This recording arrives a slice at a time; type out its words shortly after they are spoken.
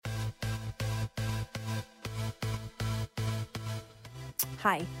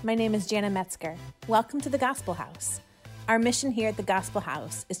Hi, my name is Jana Metzger. Welcome to the Gospel House. Our mission here at the Gospel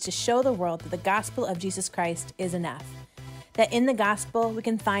House is to show the world that the gospel of Jesus Christ is enough. That in the gospel, we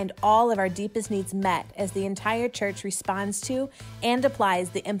can find all of our deepest needs met as the entire church responds to and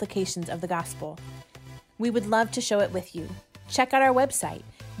applies the implications of the gospel. We would love to show it with you. Check out our website,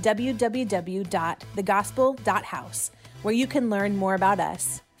 www.thegospel.house, where you can learn more about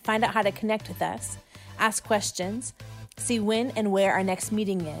us, find out how to connect with us, ask questions, see when and where our next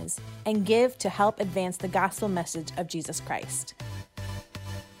meeting is, and give to help advance the gospel message of Jesus Christ.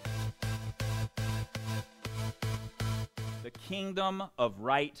 The kingdom of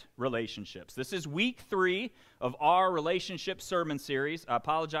right relationships. This is week 3 of our relationship sermon series. I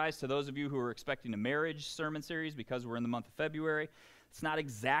apologize to those of you who are expecting a marriage sermon series because we're in the month of February. It's not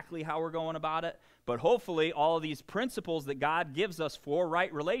exactly how we're going about it, but hopefully all of these principles that God gives us for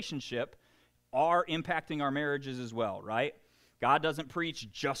right relationship are impacting our marriages as well, right? God doesn't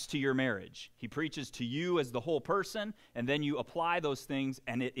preach just to your marriage. He preaches to you as the whole person, and then you apply those things,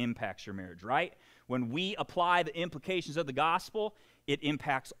 and it impacts your marriage, right? When we apply the implications of the gospel, it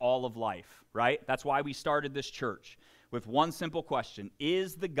impacts all of life, right? That's why we started this church with one simple question: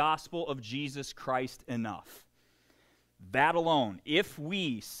 is the gospel of Jesus Christ enough? That alone, if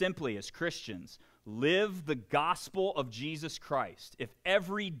we simply as Christians live the gospel of Jesus Christ, if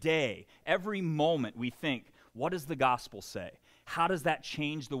every day, every moment we think, what does the gospel say? How does that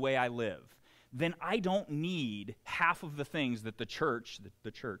change the way I live? Then I don't need half of the things that the church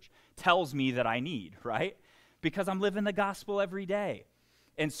tells me that I need, right? Because I'm living the gospel every day.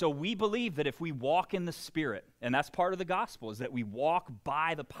 And so we believe that if we walk in the Spirit, and that's part of the gospel, is that we walk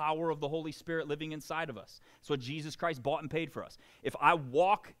by the power of the Holy Spirit living inside of us. That's what Jesus Christ bought and paid for us. If I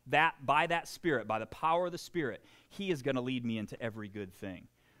walk by that Spirit, by the power of the Spirit, He is going to lead me into every good thing,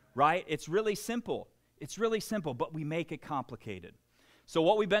 right? It's really simple. It's really simple, but we make it complicated. So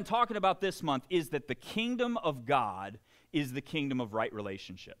what we've been talking about this month is that the kingdom of God is the kingdom of right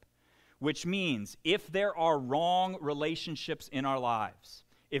relationship. Which means if there are wrong relationships in our lives,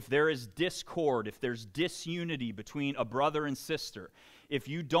 if there is discord, if there's disunity between a brother and sister, if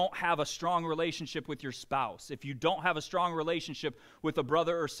you don't have a strong relationship with your spouse, if you don't have a strong relationship with a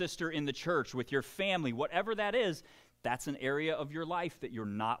brother or sister in the church, with your family, whatever that is, that's an area of your life that you're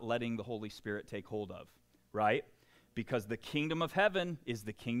not letting the Holy Spirit take hold of, right? Because the kingdom of heaven is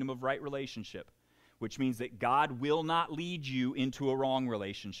the kingdom of right relationship, which means that God will not lead you into a wrong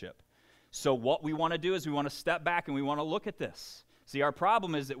relationship. So what we want to do is we want to step back and we want to look at this. See, our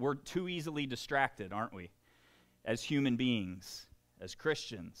problem is that we're too easily distracted, aren't we? As human beings, as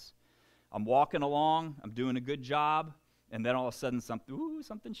Christians. I'm walking along, I'm doing a good job, and then all of a sudden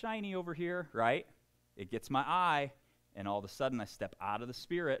something shiny over here, right? It gets my eye, and all of a sudden I step out of the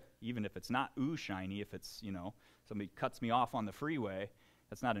Spirit, even if it's not shiny, if it's, somebody cuts me off on the freeway,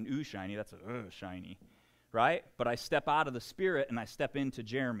 that's not an shiny, that's a shiny, right? But I step out of the Spirit and I step into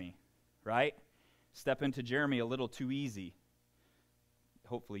Jeremy. Right? Step into Jeremy a little too easy.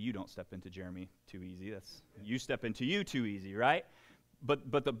 Hopefully you don't step into Jeremy too easy. You step into you too easy, right?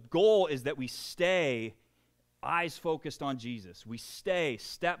 But the goal is that we stay eyes focused on Jesus. We stay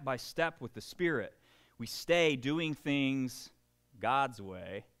step by step with the Spirit. We stay doing things God's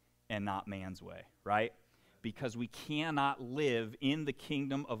way and not man's way, right? Because we cannot live in the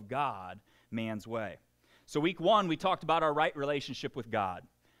kingdom of God man's way. So week 1, we talked about our right relationship with God.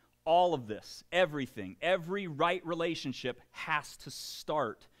 All of this, everything, every right relationship has to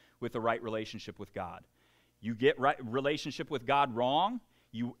start with a right relationship with God. You get right relationship with God wrong,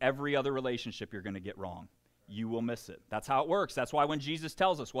 every other relationship you're going to get wrong. You will miss it. That's how it works. That's why when Jesus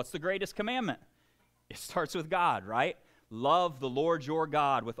tells us, what's the greatest commandment? It starts with God, right? Love the Lord your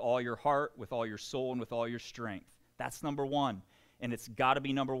God with all your heart, with all your soul, and with all your strength. That's number 1. And it's got to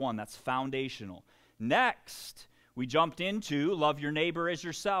be number 1. That's foundational. Next, we jumped into love your neighbor as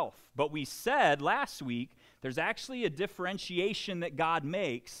yourself. But we said last week, there's actually a differentiation that God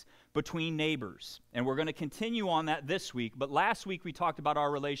makes between neighbors. And we're going to continue on that this week. But last week we talked about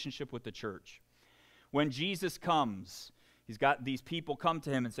our relationship with the church. When Jesus comes, he's got these people come to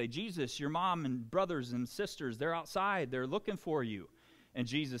him and say, Jesus, your mom and brothers and sisters, they're outside. They're looking for you. And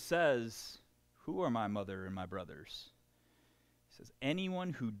Jesus says, who are my mother and my brothers? He says,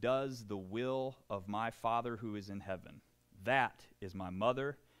 anyone who does the will of my Father who is in heaven, that is my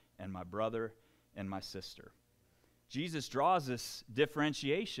mother and my brother and my sister. Jesus draws this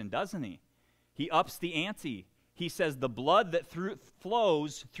differentiation, doesn't he? He ups the ante. He says the blood that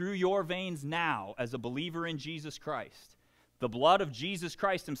flows through your veins now as a believer in Jesus Christ, the blood of Jesus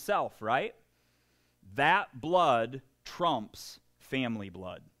Christ himself, right? That blood trumps family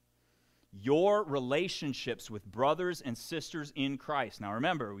blood. your relationships with brothers and sisters in Christ. Now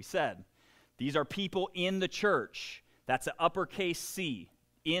remember, we said, these are people in the church. That's an uppercase C,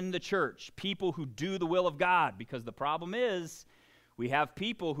 in the church. People who do the will of God, because the problem is, we have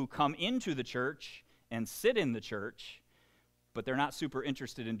people who come into the church and sit in the church, but they're not super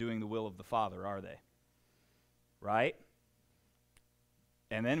interested in doing the will of the Father, are they? Right?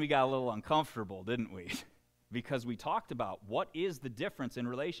 And then we got a little uncomfortable, didn't we? Because we talked about what is the difference in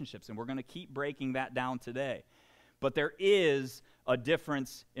relationships, and we're going to keep breaking that down today. But there is a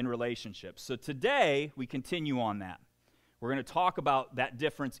difference in relationships. So today, we continue on that. We're going to talk about that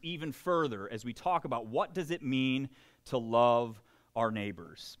difference even further as we talk about what does it mean to love our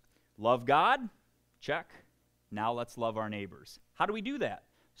neighbors. Love God? Check. Now let's love our neighbors. How do we do that?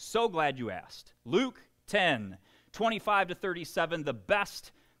 So glad you asked. Luke 10:25-37, the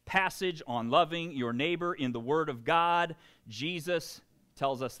best passage on loving your neighbor in the Word of God. Jesus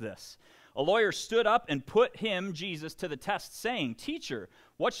tells us this. A lawyer stood up and put him, Jesus, to the test, saying, Teacher,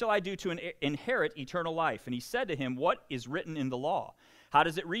 what shall I do to inherit eternal life? And he said to him, What is written in the law? How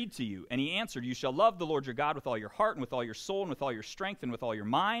does it read to you? And he answered, You shall love the Lord your God with all your heart and with all your soul and with all your strength and with all your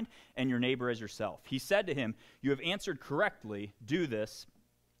mind, and your neighbor as yourself. He said to him, You have answered correctly. Do this,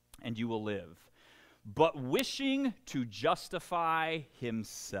 and you will live. But wishing to justify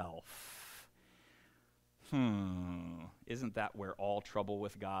himself. Isn't that where all trouble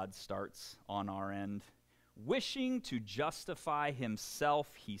with God starts on our end? Wishing to justify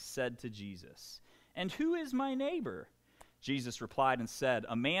himself, he said to Jesus, And who is my neighbor? Jesus replied and said,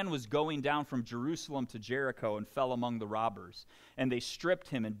 A man was going down from Jerusalem to Jericho and fell among the robbers. And they stripped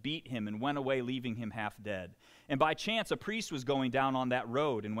him and beat him and went away, leaving him half dead. And by chance a priest was going down on that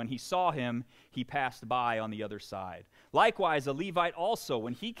road, and when he saw him, he passed by on the other side. Likewise, a Levite also,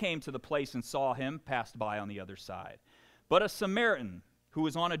 when he came to the place and saw him, passed by on the other side. But a Samaritan who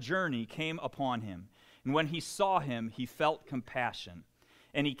was on a journey came upon him, and when he saw him, he felt compassion.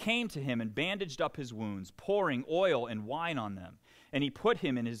 And he came to him and bandaged up his wounds, pouring oil and wine on them. And he put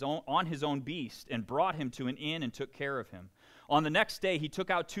him on his own beast and brought him to an inn and took care of him. On the next day he took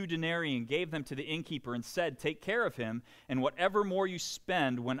out 2 denarii and gave them to the innkeeper and said, Take care of him, and whatever more you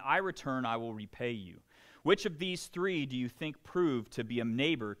spend, when I return I will repay you. Which of these 3 do you think proved to be a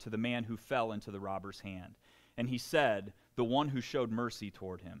neighbor to the man who fell into the robber's hand? And he said, The one who showed mercy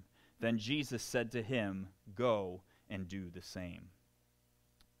toward him. Then Jesus said to him, Go and do the same.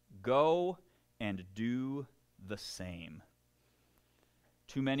 Go and do the same.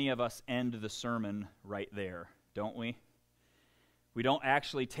 Too many of us end the sermon right there, don't we? We don't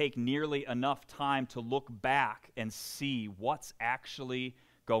actually take nearly enough time to look back and see what's actually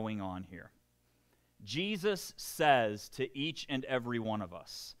going on here. Jesus says to each and every one of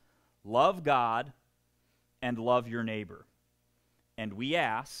us, love God and love your neighbor. And we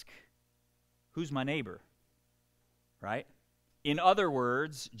ask, who's my neighbor? Right? In other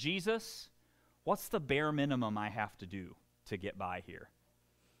words, Jesus, what's the bare minimum I have to do to get by here?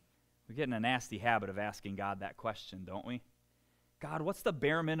 We get in a nasty habit of asking God that question, don't we? God, what's the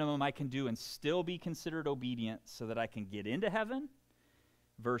bare minimum I can do and still be considered obedient so that I can get into heaven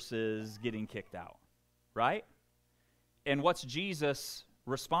versus getting kicked out, right? And what's Jesus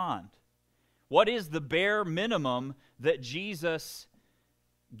respond? What is the bare minimum that Jesus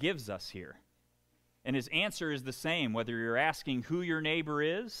gives us here? And his answer is the same, whether you're asking who your neighbor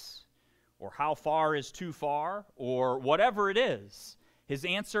is, or how far is too far, or whatever it is. His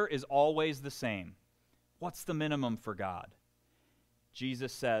answer is always the same. What's the minimum for God?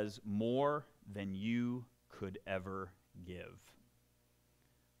 Jesus says, more than you could ever give.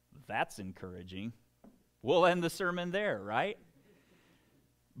 That's encouraging. We'll end the sermon there, right?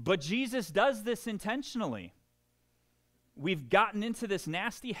 But Jesus does this intentionally. We've gotten into this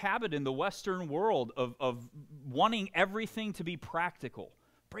nasty habit in the Western world of wanting everything to be practical.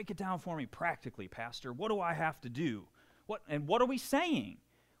 Break it down for me practically, Pastor. What do I have to do? What are we saying?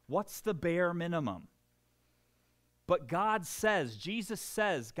 What's the bare minimum? But God says, Jesus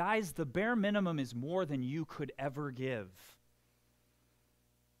says, guys, the bare minimum is more than you could ever give.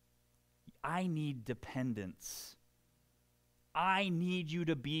 I need dependence. I need you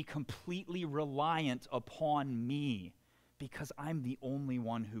to be completely reliant upon me, because I'm the only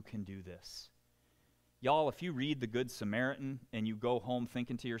one who can do this. Y'all, if you read The Good Samaritan and you go home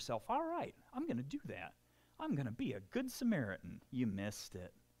thinking to yourself, all right, I'm going to do that. I'm going to be a good Samaritan. You missed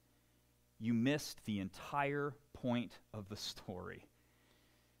it. You missed the entire point of the story.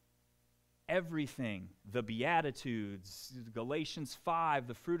 Everything, the Beatitudes, Galatians 5,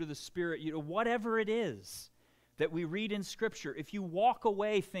 the fruit of the Spirit, whatever it is that we read in Scripture, if you walk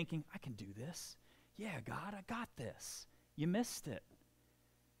away thinking, I can do this. Yeah, God, I got this. You missed it.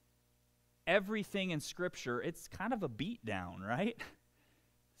 everything in Scripture, it's kind of a beatdown, right?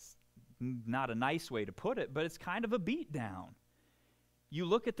 It's not a nice way to put it, but it's kind of a beatdown. You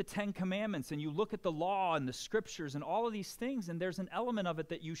look at the Ten Commandments and you look at the law and the Scriptures and all of these things, and there's an element of it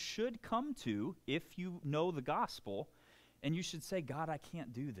that you should come to if you know the gospel, and you should say, God, I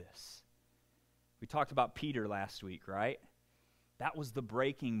can't do this. We talked about Peter last week, right? That was the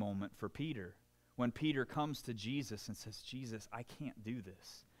breaking moment for Peter. When Peter comes to Jesus and says, Jesus, I can't do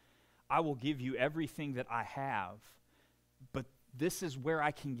this. I will give you everything that I have, but this is where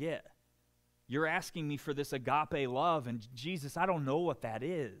I can get. You're asking me for this agape love, and Jesus, I don't know what that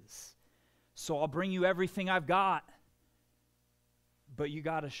is. So I'll bring you everything I've got, but you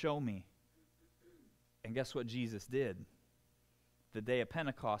got to show me. And guess what Jesus did? The day of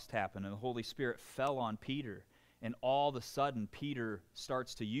Pentecost happened, and the Holy Spirit fell on Peter. And all of a sudden, Peter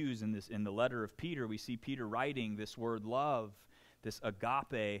starts to use, in the letter of Peter, we see Peter writing this word love, this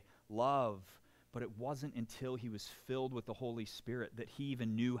agape love. But it wasn't until he was filled with the Holy Spirit that he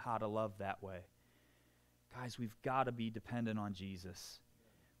even knew how to love that way. Guys, we've got to be dependent on Jesus.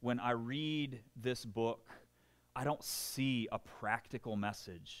 When I read this book, I don't see a practical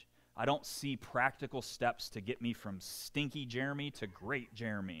message. I don't see practical steps to get me from stinky Jeremy to great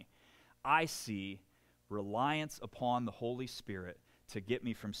Jeremy. I see reliance upon the Holy Spirit to get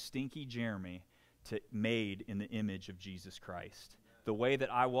me from stinky Jeremy to made in the image of Jesus Christ. The way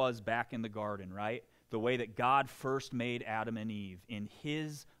that I was back in the garden, right? The way that God first made Adam and Eve in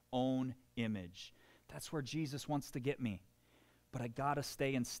his own image. That's where Jesus wants to get me. But I got to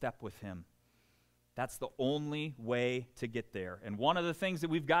stay in step with him. That's the only way to get there. And one of the things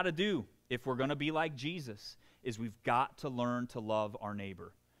that we've got to do if we're going to be like Jesus is we've got to learn to love our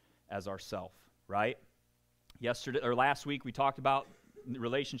neighbor as ourself, right? Last week we talked about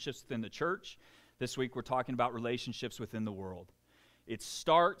relationships within the church. This week we're talking about relationships within the world. It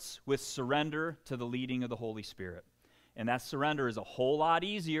starts with surrender to the leading of the Holy Spirit. And that surrender is a whole lot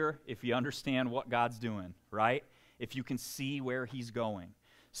easier if you understand what God's doing, right? If you can see where he's going.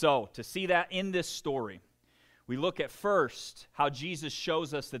 So, to see that in this story, we look at first how Jesus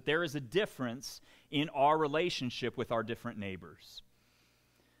shows us that there is a difference in our relationship with our different neighbors.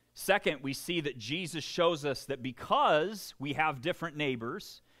 Second, we see that Jesus shows us that because we have different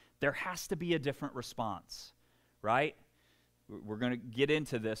neighbors, there has to be a different response, right? We're going to get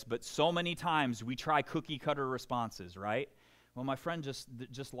into this, but so many times we try cookie-cutter responses, right? Well, my friend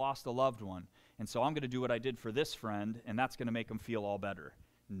just lost a loved one, and so I'm going to do what I did for this friend, and that's going to make them feel all better.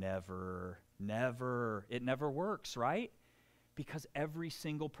 Never. It never works, right? Because every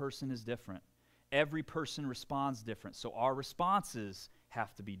single person is different. Every person responds different, so our responses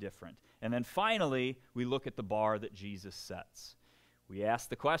have to be different. And then finally, we look at the bar that Jesus sets. We ask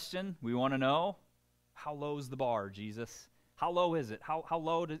the question, we want to know, how low is the bar, Jesus? How low is it? How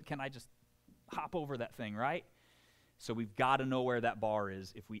low can I just hop over that thing, right? So we've got to know where that bar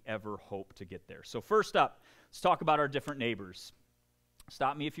is if we ever hope to get there. So first up, let's talk about our different neighbors.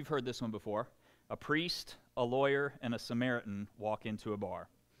 Stop me if you've heard this one before. A priest, a lawyer, and a Samaritan walk into a bar.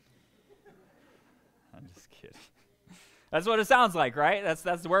 I'm just kidding. That's what it sounds like, right?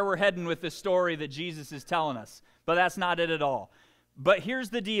 That's where we're heading with this story that Jesus is telling us. But that's not it at all. But here's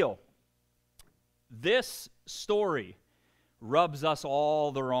the deal. This story rubs us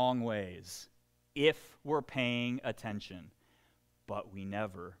all the wrong ways if we're paying attention, but we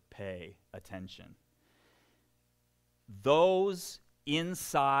never pay attention. Those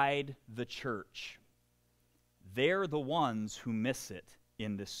inside the church, they're the ones who miss it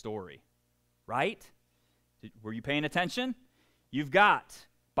in this story, right? Were you paying attention? You've got,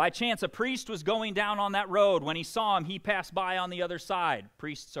 by chance, a priest was going down on that road. When he saw him, he passed by on the other side.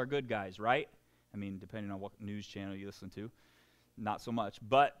 Priests are good guys, right? I mean, depending on what news channel you listen to. Not so much.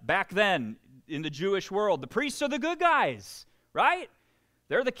 But back then, in the Jewish world, the priests are the good guys, right?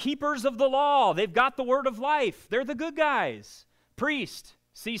 They're the keepers of the law. They've got the word of life. They're the good guys. Priest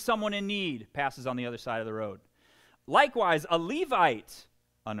sees someone in need, passes on the other side of the road. Likewise, a Levite,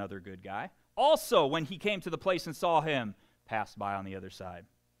 another good guy, also, when he came to the place and saw him, passed by on the other side.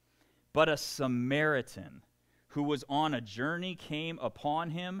 But a Samaritan who was on a journey came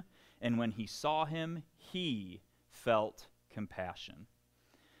upon him, and when he saw him, he felt compassion.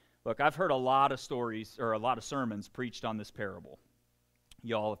 Look, I've heard a lot of stories, or a lot of sermons preached on this parable.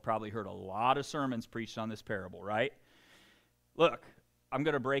 Y'all have probably heard a lot of sermons preached on this parable, right? Look, I'm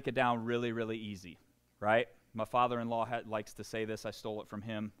going to break it down really, really easy, right? My father-in-law likes to say this. I stole it from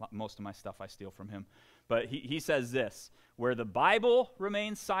him. Most of my stuff I steal from him. But he says this, where the Bible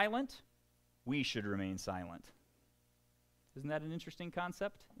remains silent, we should remain silent. Isn't that an interesting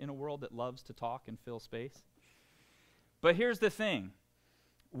concept in a world that loves to talk and fill space? But here's the thing.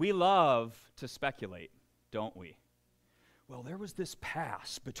 We love to speculate, don't we? Well, there was this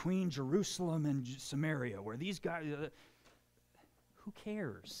pass between Jerusalem and Samaria where these guys... who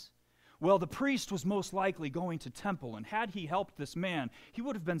cares? Well, the priest was most likely going to temple, and had he helped this man, he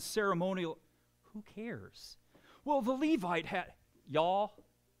would have been ceremonial. Who cares? Well, the Levite had... Y'all,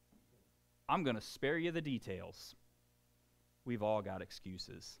 I'm going to spare you the details. We've all got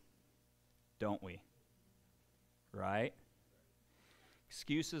excuses, don't we? Right?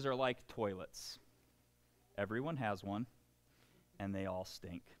 Excuses are like toilets. Everyone has one, and they all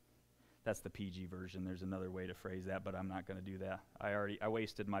stink. That's the PG version. There's another way to phrase that, but I'm not going to do that. I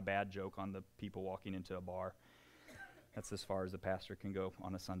wasted my bad joke on the people walking into a bar. That's as far as the pastor can go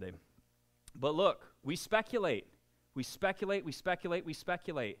on a Sunday. But look, we speculate. We speculate, we speculate, we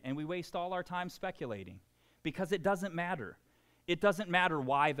speculate, and we waste all our time speculating because it doesn't matter. It doesn't matter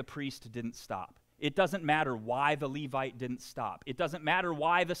why the priest didn't stop. It doesn't matter why the Levite didn't stop. It doesn't matter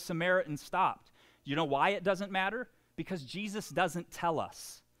why the Samaritan stopped. You know why it doesn't matter? Because Jesus doesn't tell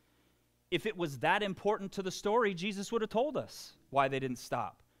us. If it was that important to the story, Jesus would have told us why they didn't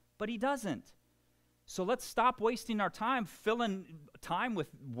stop. But he doesn't. So let's stop wasting our time filling time with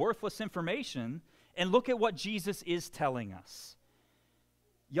worthless information and look at what Jesus is telling us.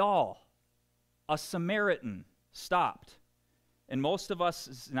 Y'all, a Samaritan stopped. And most of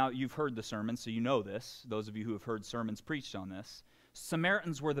us, now you've heard the sermon, so you know this, those of you who have heard sermons preached on this,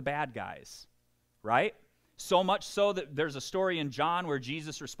 Samaritans were the bad guys, right? So much so that there's a story in John where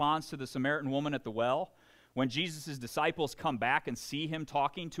Jesus responds to the Samaritan woman at the well. When Jesus' disciples come back and see him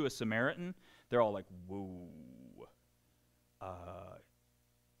talking to a Samaritan, they're all like, whoa,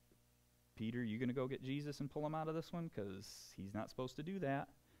 Peter, you going to go get Jesus and pull him out of this one? Because he's not supposed to do that.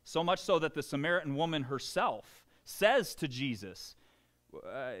 So much so that the Samaritan woman herself says to Jesus,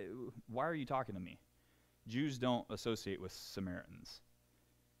 why are you talking to me? Jews don't associate with Samaritans.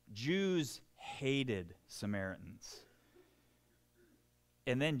 Jews hated Samaritans.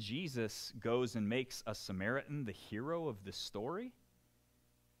 And then Jesus goes and makes a Samaritan the hero of the story?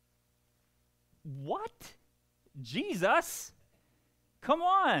 What? Jesus? Come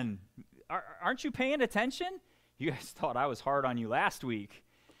on. Aren't you paying attention? You guys thought I was hard on you last week.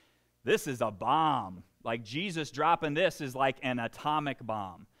 This is a bomb. Like, Jesus dropping this is like an atomic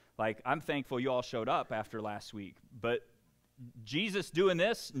bomb. Like, I'm thankful you all showed up after last week. But Jesus doing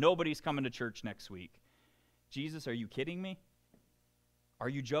this, nobody's coming to church next week. Jesus, are you kidding me? Are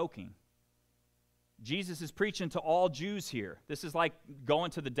you joking? Jesus is preaching to all Jews here. This is like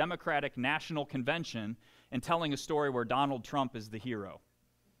going to the Democratic National Convention and telling a story where Donald Trump is the hero.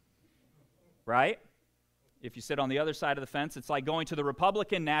 Right? If you sit on the other side of the fence, it's like going to the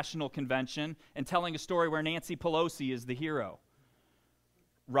Republican National Convention and telling a story where Nancy Pelosi is the hero.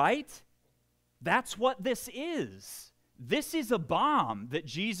 Right? That's what this is. This is a bomb that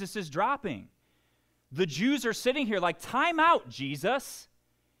Jesus is dropping. The Jews are sitting here like, time out, Jesus.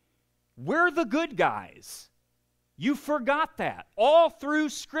 We're the good guys. You forgot that. All through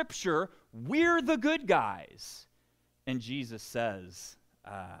Scripture, we're the good guys. And Jesus says,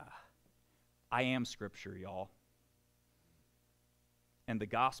 I am Scripture, y'all. And the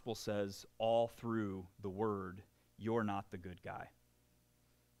gospel says all through the Word, you're not the good guy.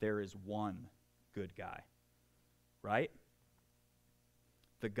 There is one good guy. Right?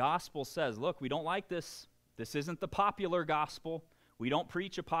 The gospel says, look, we don't like this. This isn't the popular gospel. We don't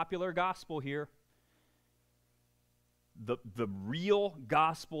preach a popular gospel here. The real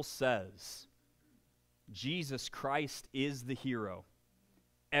gospel says Jesus Christ is the hero.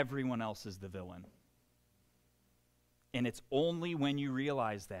 Everyone else is the villain. And it's only when you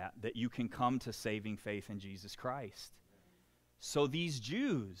realize that you can come to saving faith in Jesus Christ. So these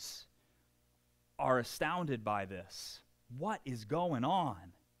Jews are astounded by this. What is going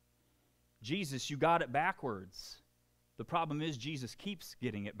on? Jesus, you got it backwards. The problem is Jesus keeps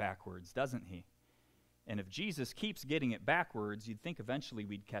getting it backwards, doesn't he? And if Jesus keeps getting it backwards, you'd think eventually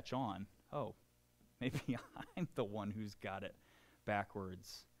we'd catch on. Oh, maybe I'm the one who's got it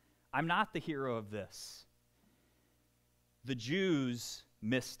backwards. I'm not the hero of this. The Jews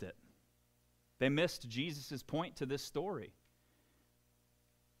missed it. They missed Jesus' point to this story.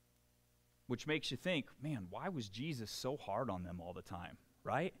 Which makes you think, man, why was Jesus so hard on them all the time,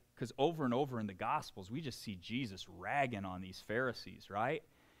 right? Because over and over in the Gospels, we just see Jesus ragging on these Pharisees, right?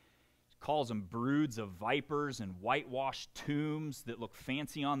 He calls them broods of vipers and whitewashed tombs that look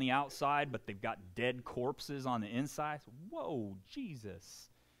fancy on the outside, but they've got dead corpses on the inside. Whoa, Jesus.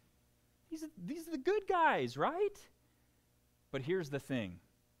 These are the good guys, right? But here's the thing.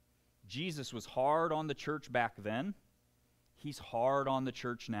 Jesus was hard on the church back then. He's hard on the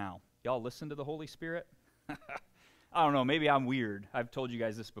church now. Y'all listen to the Holy Spirit? I don't know, maybe I'm weird. I've told you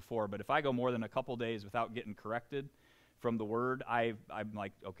guys this before, but if I go more than a couple days without getting corrected from the word, I'm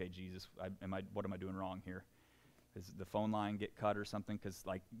like, okay, Jesus, what am I doing wrong here? Does the phone line get cut or something? Because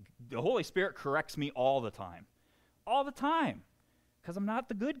like the Holy Spirit corrects me all the time, because I'm not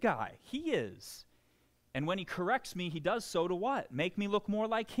the good guy. He is. And when he corrects me, he does so to what? Make me look more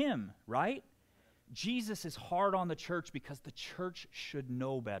like him, right? Jesus is hard on the church because the church should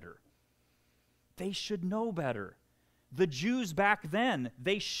know better. They should know better. The Jews back then,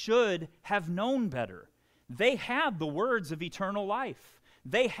 they should have known better. They had the words of eternal life.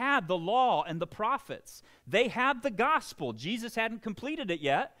 They had the law and the prophets. They had the gospel. Jesus hadn't completed it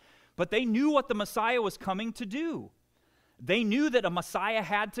yet, but they knew what the Messiah was coming to do. They knew that a Messiah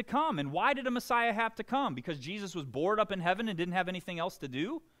had to come. And why did a Messiah have to come? Because Jesus was bored up in heaven and didn't have anything else to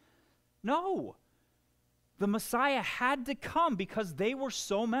do? No. The Messiah had to come because they were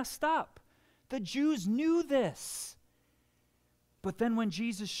so messed up. The Jews knew this. But then when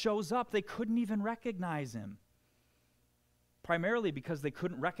Jesus shows up, they couldn't even recognize him. Primarily because they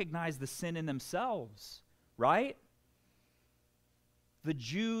couldn't recognize the sin in themselves, right? The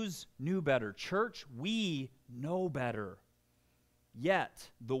Jews knew better. Church, we know better. Yet,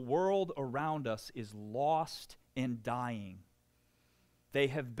 the world around us is lost and dying. They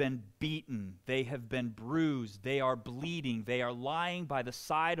have been beaten. They have been bruised. They are bleeding. They are lying by the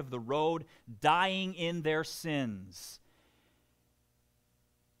side of the road, dying in their sins.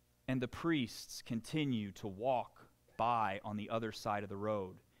 And the priests continue to walk by on the other side of the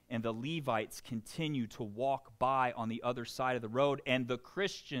road. And the Levites continue to walk by on the other side of the road. And the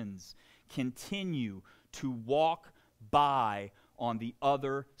Christians continue to walk by on the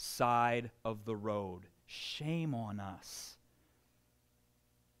other side of the road. Shame on us.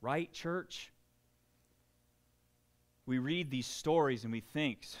 Right, church? We read these stories and we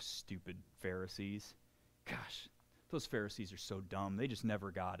think, stupid Pharisees. Gosh, those Pharisees are so dumb. They just never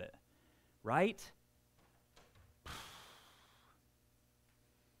got it. Right?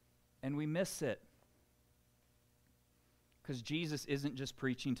 And we miss it. Because Jesus isn't just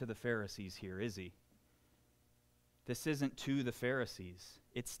preaching to the Pharisees here, is he? This isn't to the Pharisees.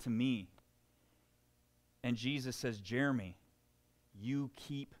 It's to me. And Jesus says, Jeremy, you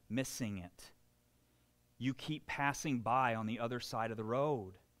keep missing it. You keep passing by on the other side of the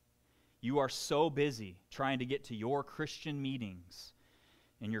road. You are so busy trying to get to your Christian meetings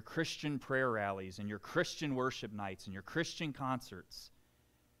and your Christian prayer rallies and your Christian worship nights and your Christian concerts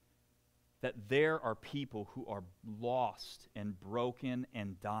that there are people who are lost and broken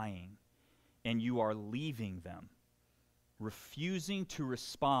and dying, and you are leaving them, refusing to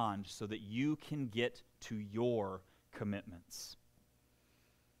respond so that you can get to your commitments.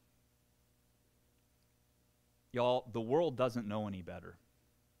 Y'all, the world doesn't know any better.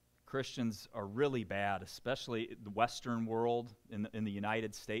 Christians are really bad, especially the Western world in the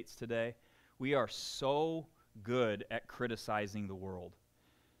United States today. We are so good at criticizing the world.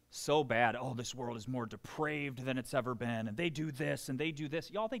 So bad. Oh, this world is more depraved than it's ever been, and they do this and they do this.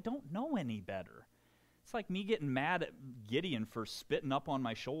 Y'all, they don't know any better. It's like me getting mad at Gideon for spitting up on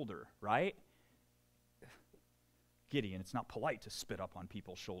my shoulder, right? Gideon, it's not polite to spit up on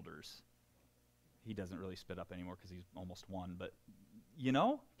people's shoulders. He doesn't really spit up anymore because he's almost won, but you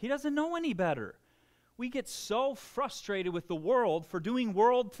know, he doesn't know any better. We get so frustrated with the world for doing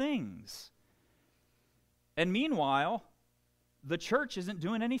world things. And meanwhile, the church isn't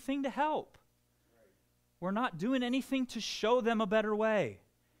doing anything to help. We're not doing anything to show them a better way.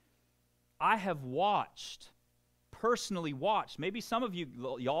 I have personally watched, maybe some of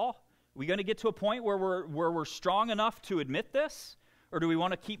you, y'all, we going to get to a point where we're strong enough to admit this? Or do we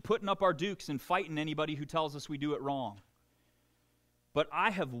want to keep putting up our dukes and fighting anybody who tells us we do it wrong? But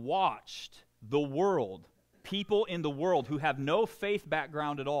I have watched the world, people in the world who have no faith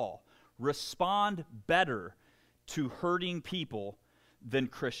background at all, respond better to hurting people than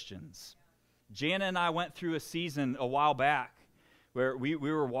Christians. Jana and I went through a season a while back where we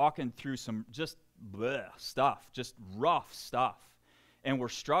were walking through some just stuff, just rough stuff, and we're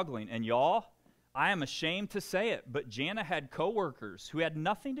struggling. And y'all, I am ashamed to say it, but Jana had coworkers who had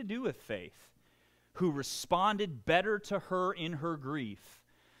nothing to do with faith who responded better to her in her grief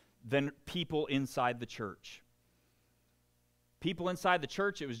than people inside the church. People inside the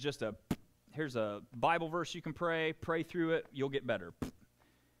church, it was just here's a Bible verse you can pray through it, you'll get better.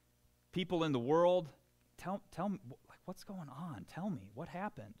 People in the world, tell me, like, what's going on? Tell me, what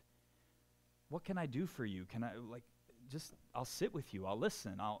happened? What can I do for you? Can I, I'll sit with you, I'll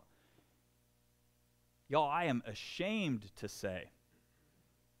listen, Y'all, I am ashamed to say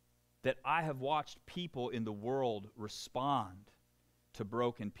that I have watched people in the world respond to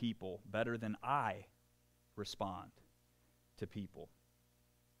broken people better than I respond to people.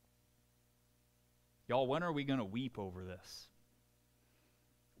 Y'all, when are we going to weep over this?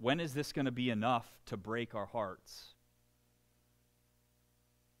 When is this going to be enough to break our hearts?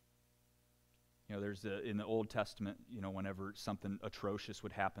 You know, there's in the Old Testament, you know, whenever something atrocious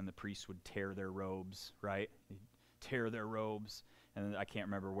would happen, the priests would tear their robes, right? They'd tear their robes. And I can't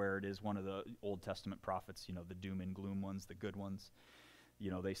remember where it is, one of the Old Testament prophets, you know, the doom and gloom ones, the good ones.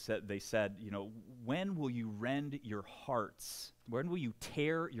 You know, they said, you know, when will you rend your hearts? When will you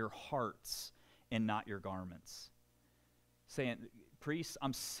tear your hearts and not your garments? Saying, priests,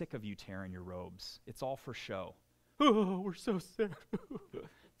 I'm sick of you tearing your robes. It's all for show. Oh, we're so sad.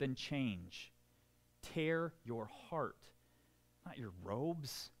 Then change. Tear your heart, not your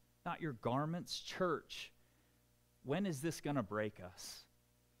robes, not your garments. Church, when is this going to break us?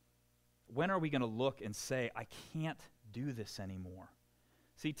 When are we going to look and say, I can't do this anymore?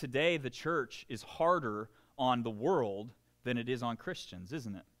 See, today the church is harder on the world than it is on Christians,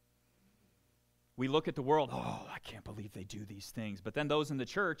 isn't it? We look at the world, oh, I can't believe they do these things. But then those in the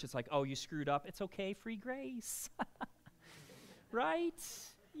church, it's like, oh, you screwed up. It's okay, free grace. Right?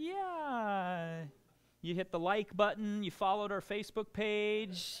 Yeah. You hit the like button, you followed our Facebook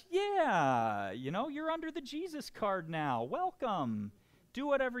page. Yeah, you know, you're under the Jesus card now. Welcome. Do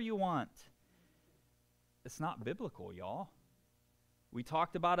whatever you want. It's not biblical, y'all. We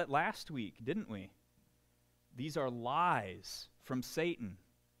talked about it last week, didn't we? These are lies from Satan.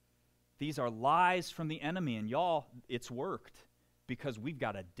 These are lies from the enemy. And y'all, it's worked because we've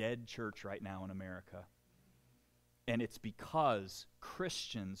got a dead church right now in America. And it's because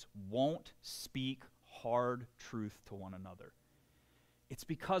Christians won't speak hard truth to one another. It's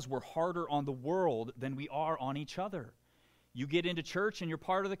because we're harder on the world than we are on each other. You get into church and you're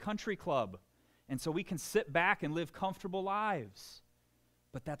part of the country club. And so we can sit back and live comfortable lives.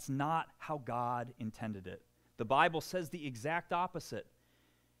 But that's not how God intended it. The Bible says the exact opposite.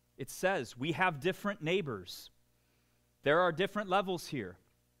 It says we have different neighbors. There are different levels here.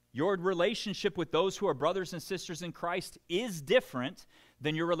 Your relationship with those who are brothers and sisters in Christ is different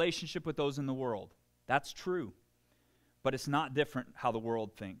than your relationship with those in the world. That's true. But it's not different how the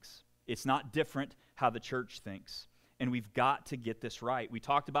world thinks. It's not different how the church thinks. And we've got to get this right. We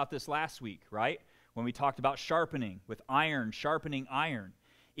talked about this last week, right? When we talked about sharpening, with iron, sharpening iron.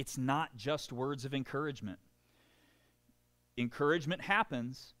 It's not just words of encouragement. Encouragement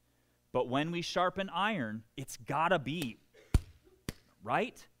happens, but when we sharpen iron, it's got to be,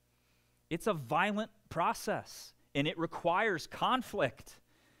 right? It's a violent process, and it requires conflict.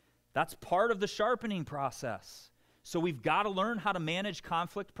 That's part of the sharpening process. So we've got to learn how to manage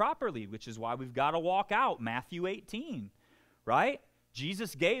conflict properly, which is why we've got to walk out Matthew 18, right?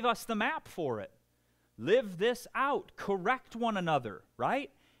 Jesus gave us the map for it. Live this out. Correct one another, right?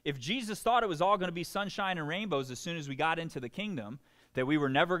 If Jesus thought it was all going to be sunshine and rainbows as soon as we got into the kingdom, that we were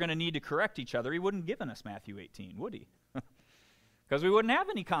never going to need to correct each other, he wouldn't have given us Matthew 18, would he? Because we wouldn't have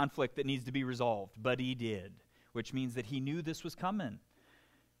any conflict that needs to be resolved, but he did, which means that he knew this was coming.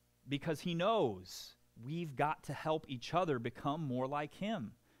 Because he knows we've got to help each other become more like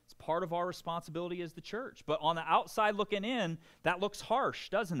him. It's part of our responsibility as the church. But on the outside looking in, that looks harsh,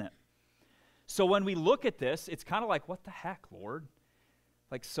 doesn't it? So when we look at this, it's kind of like, what the heck, Lord?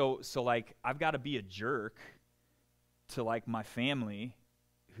 Like, so like, I've got to be a jerk to, like, my family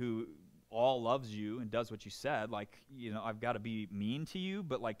who all loves you and does what you said. Like, you know, I've got to be mean to you,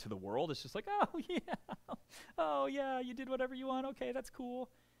 but, like, to the world, it's just like, oh, yeah, you did whatever you want. Okay, that's cool.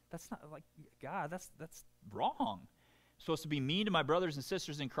 That's not, like, God, that's wrong. I'm supposed to be mean to my brothers and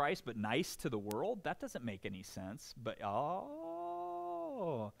sisters in Christ, but nice to the world? That doesn't make any sense. But,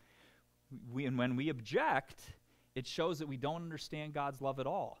 and when we object, it shows that we don't understand God's love at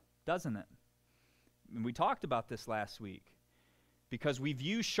all, doesn't it? And we talked about this last week. Because we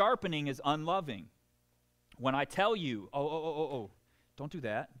view sharpening as unloving. When I tell you, don't do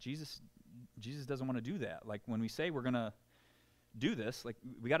that. Jesus doesn't want to do that. Like, when we say we're going to do this, like,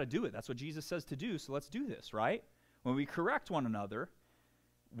 we got to do it. That's what Jesus says to do, so let's do this, right? When we correct one another,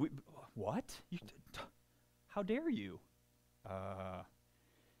 what? How dare you?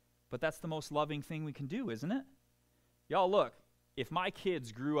 But that's the most loving thing we can do, isn't it? Y'all, look, if my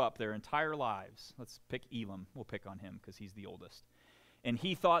kids grew up their entire lives, let's pick Elam. We'll pick on him because he's the oldest. And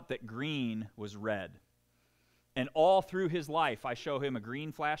he thought that green was red. And all through his life, I show him a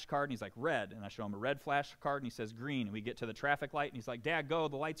green flash card, and he's like, red. And I show him a red flash card, and he says, green. And we get to the traffic light, and he's like, Dad, go,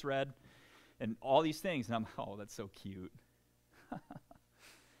 the light's red. And all these things. And I'm, oh, that's so cute.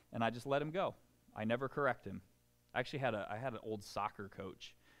 And I just let him go. I never correct him. I actually I had an old soccer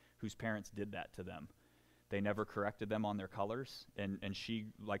coach whose parents did that to them. They never corrected them on their colors, and she,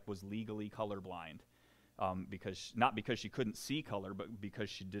 like, was legally colorblind. not because she couldn't see color, but because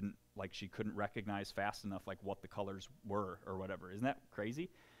she couldn't recognize fast enough like what the colors were or whatever. Isn't that crazy?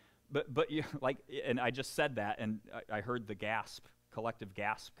 But you and I just said that, and I heard the collective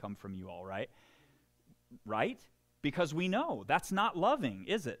gasp come from you all, right? Right? Because we know that's not loving,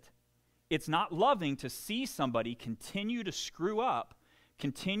 is it? It's not loving to see somebody continue to screw up,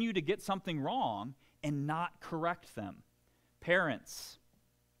 continue to get something wrong, and not correct them. Parents,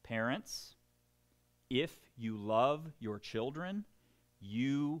 if you love your children,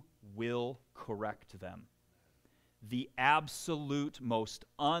 you will correct them. The absolute most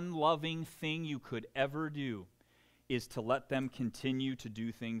unloving thing you could ever do is to let them continue to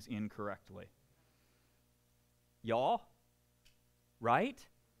do things incorrectly. Y'all, right?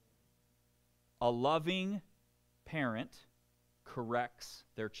 A loving parent corrects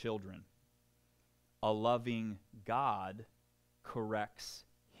their children. A loving God corrects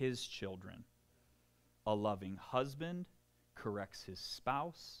his children. A loving husband corrects his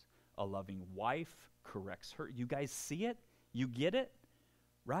spouse. A loving wife corrects her. You guys see it? You get it?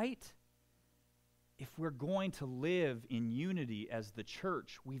 Right? If we're going to live in unity as the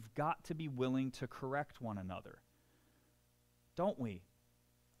church, we've got to be willing to correct one another. Don't we?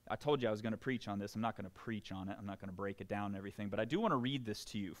 I told you I was going to preach on this. I'm not going to preach on it. I'm not going to break it down and everything, but I do want to read this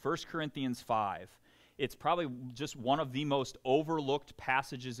to you. 1 Corinthians 5. It's probably just one of the most overlooked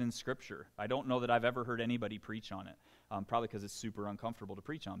passages in Scripture. I don't know that I've ever heard anybody preach on it, probably because it's super uncomfortable to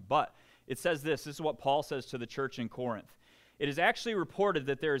preach on. But it says this. This is what Paul says to the church in Corinth. It is actually reported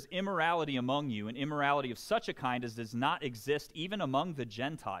that there is immorality among you, and immorality of such a kind as does not exist even among the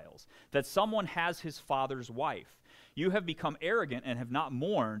Gentiles, that someone has his father's wife. You have become arrogant and have not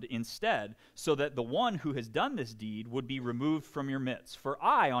mourned instead, so that the one who has done this deed would be removed from your midst. For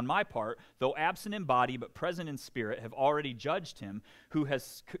I, on my part, though absent in body but present in spirit, have already judged him who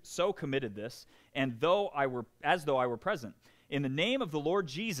has so committed this, and as though I were present. In the name of the Lord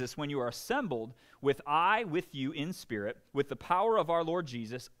Jesus, when you are assembled with you in spirit, with the power of our Lord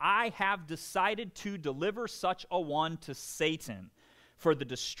Jesus, I have decided to deliver such a one to Satan for the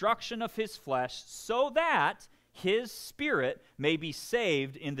destruction of his flesh, so that his spirit may be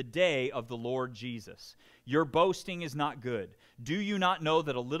saved in the day of the Lord Jesus. Your boasting is not good. Do you not know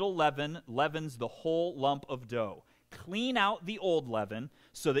that a little leaven leavens the whole lump of dough? Clean out the old leaven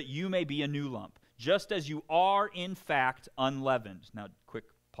so that you may be a new lump, just as you are in fact unleavened. Now, quick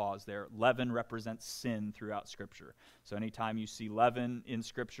pause there. Leaven represents sin throughout Scripture. So anytime you see leaven in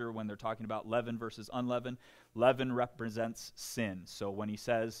Scripture, when they're talking about leaven versus unleavened, leaven represents sin. So when he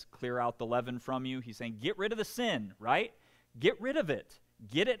says, clear out the leaven from you, he's saying, get rid of the sin, right? Get rid of it.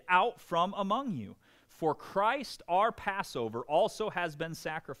 Get it out from among you. For Christ, our Passover, also has been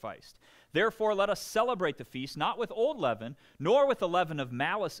sacrificed. Therefore, let us celebrate the feast, not with old leaven, nor with the leaven of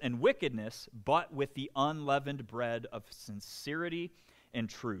malice and wickedness, but with the unleavened bread of sincerity and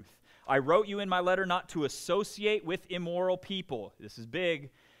truth. I wrote you in my letter not to associate with immoral people. This is big.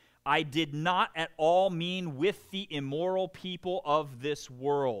 I did not at all mean with the immoral people of this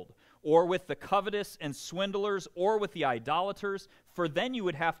world, or with the covetous and swindlers, or with the idolaters, for then you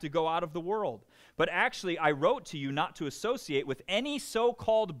would have to go out of the world. But actually, I wrote to you not to associate with any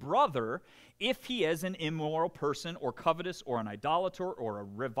so-called brother if he is an immoral person, or covetous, or an idolater, or a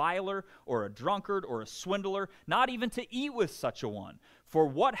reviler, or a drunkard, or a swindler, not even to eat with such a one. For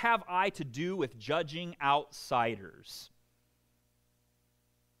what have I to do with judging outsiders?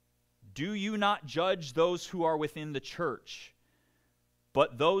 Do you not judge those who are within the church?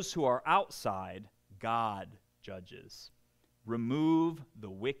 But those who are outside, God judges. Remove the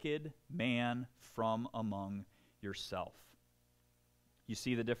wicked man from among yourself. You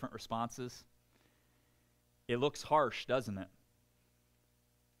see the different responses? It looks harsh, doesn't it?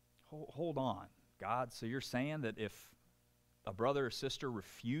 Hold on, God. So you're saying that if a brother or sister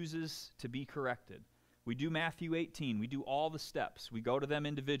refuses to be corrected, we do Matthew 18, we do all the steps. We go to them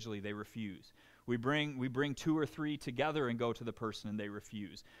individually, they refuse. We bring 2 or 3 together and go to the person and they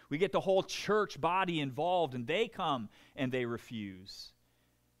refuse. We get the whole church body involved and they come and they refuse.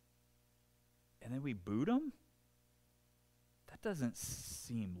 And then we boot them? That doesn't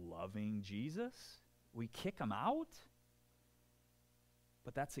seem loving, Jesus. We kick them out?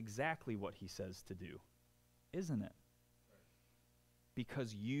 But that's exactly what he says to do, isn't it?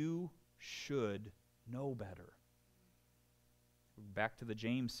 Because you should know better. Back to the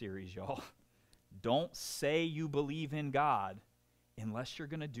James series, y'all. Don't say you believe in God unless you're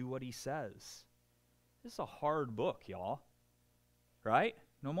going to do what he says. This is a hard book, y'all. Right?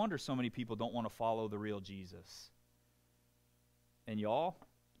 No wonder so many people don't want to follow the real Jesus. And y'all,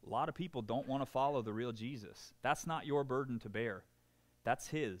 a lot of people don't want to follow the real Jesus. That's not your burden to bear. That's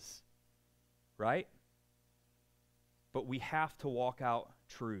his. Right? but we have to walk out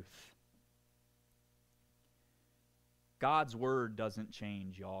truth. God's word doesn't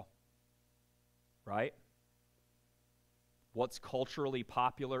change, y'all. Right? What's culturally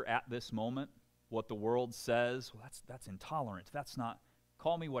popular at this moment, what the world says, well, that's intolerant. That's not,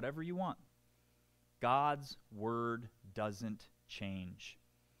 call me whatever you want. God's word doesn't change.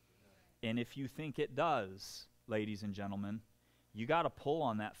 And if you think it does, ladies and gentlemen, you got to pull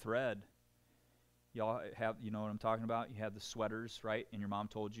on that thread. Y'all have, you know what I'm talking about? You had the sweaters, right? And your mom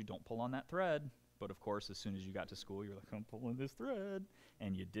told you, don't pull on that thread. But of course, as soon as you got to school, you're like, I'm pulling this thread.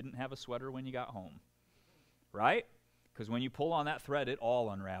 And you didn't have a sweater when you got home. Right? Because when you pull on that thread, it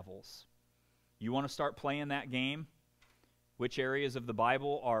all unravels. You want to start playing that game? Which areas of the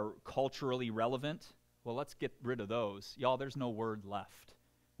Bible are culturally relevant? Well, let's get rid of those. Y'all, there's no word left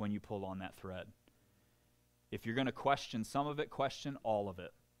when you pull on that thread. If you're going to question some of it, question all of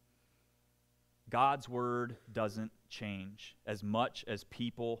it. God's word doesn't change as much as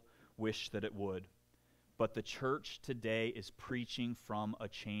people wish that it would. But the church today is preaching from a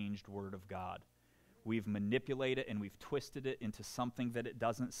changed word of God. We've manipulated and we've twisted it into something that it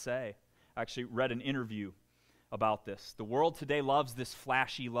doesn't say. I actually read an interview about this. The world today loves this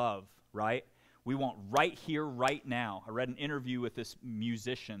flashy love, right? We want right here, right now. I read an interview with this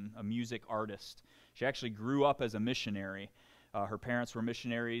musician, a music artist. She actually grew up as a missionary. Her parents were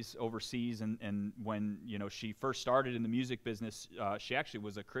missionaries overseas, and when she first started in the music business, she actually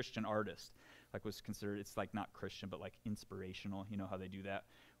was a Christian artist. Like was considered, it's like not Christian, but like inspirational. You know how they do that,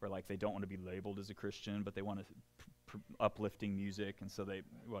 where like they don't want to be labeled as a Christian, but they want to uplifting music, and so they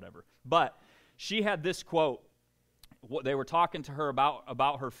whatever. But she had this quote. What they were talking to her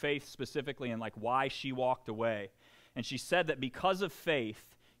about her faith specifically, and like why she walked away, and she said that because of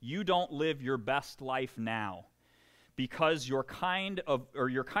faith, you don't live your best life now, because you're kind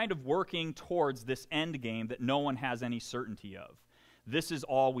of working towards this end game that no one has any certainty of. This is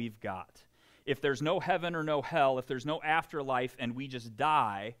all we've got. If there's no heaven or no hell, if there's no afterlife and we just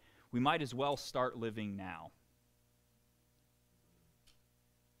die, we might as well start living now.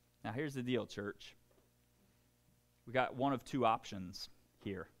 Now here's the deal, church. We got one of two options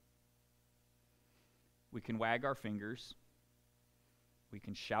here. We can wag our fingers. We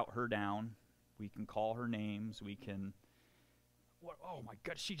can shout her down. We can call her names. We can, oh my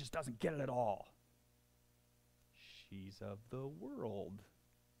God, she just doesn't get it at all. She's of the world.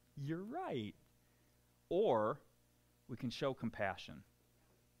 You're right. Or we can show compassion.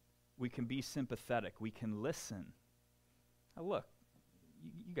 We can be sympathetic. We can listen. Now look,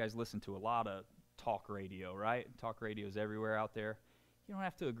 you guys listen to a lot of talk radio, right? Talk radio is everywhere out there. You don't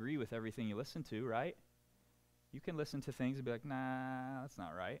have to agree with everything you listen to, right? You can listen to things and be like, nah, that's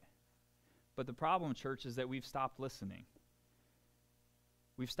not right. But the problem, church, is that we've stopped listening.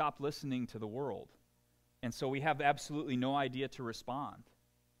 We've stopped listening to the world. And so we have absolutely no idea to respond.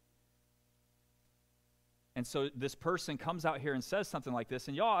 And so this person comes out here and says something like this,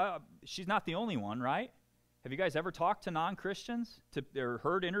 and y'all, she's not the only one, right? Have you guys ever talked to non-Christians or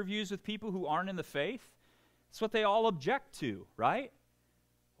heard interviews with people who aren't in the faith? That's what they all object to, right?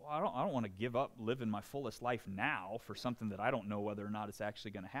 Well, I don't want to give up living my fullest life now for something that I don't know whether or not it's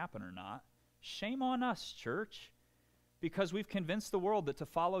actually going to happen or not. Shame on us, church, because we've convinced the world that to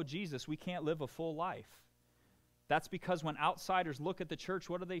follow Jesus, we can't live a full life. That's because when outsiders look at the church,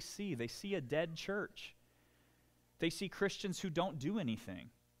 what do they see? They see a dead church. They see Christians who don't do anything,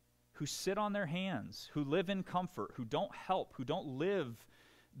 who sit on their hands, who live in comfort, who don't help, who don't live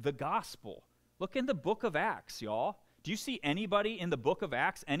the gospel. Look in the book of Acts, y'all. Do you see anybody in the book of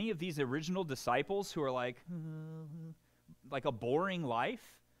Acts, any of these original disciples who are like a boring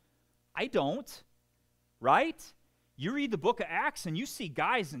life? I don't, right? You read the book of Acts and you see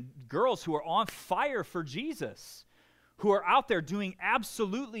guys and girls who are on fire for Jesus, who are out there doing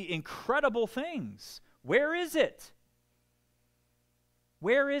absolutely incredible things. Where is it?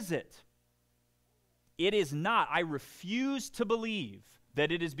 Where is it? It is not. I refuse to believe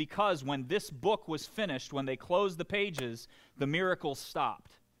that it is because when this book was finished, when they closed the pages, the miracles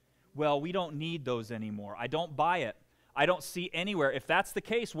stopped. Well, we don't need those anymore. I don't buy it. I don't see anywhere. If that's the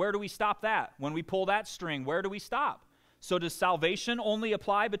case, where do we stop that? When we pull that string, where do we stop? So does salvation only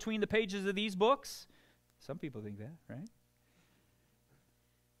apply between the pages of these books? Some people think that, right?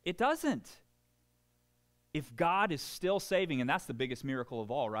 It doesn't. If God is still saving, and that's the biggest miracle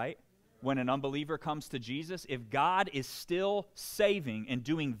of all, right? When an unbeliever comes to Jesus, if God is still saving and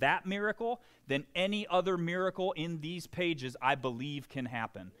doing that miracle, then any other miracle in these pages, I believe, can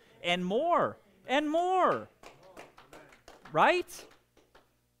happen. And more, and more. Right?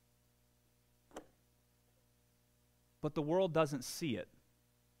 But the world doesn't see it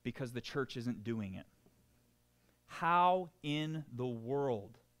because the church isn't doing it. How in the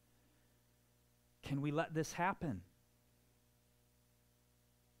world can we let this happen?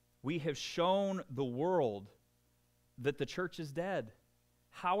 We have shown the world that the church is dead.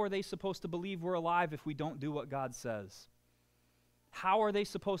 How are they supposed to believe we're alive if we don't do what God says? How are they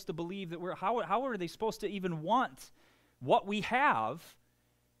supposed to believe that how are they supposed to even want what we have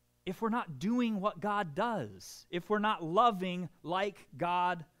if we're not doing what God does? If we're not loving like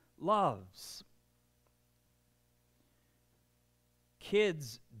God loves?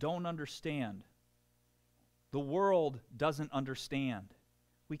 Kids don't understand. The world doesn't understand.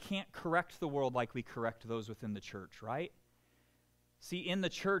 We can't correct the world like we correct those within the church, right? See, in the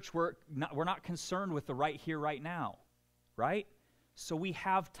church, we're not concerned with the right here, right now, right? So we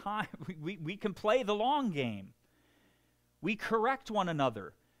have time. We can play the long game. We correct one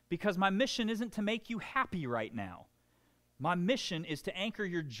another because my mission isn't to make you happy right now. My mission is to anchor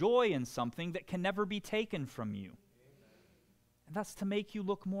your joy in something that can never be taken from you. And that's to make you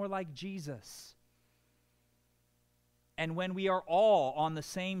look more like Jesus. And when we are all on the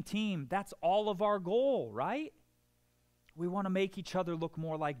same team, that's all of our goal, right? We want to make each other look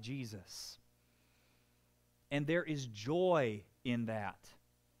more like Jesus. And there is joy in that.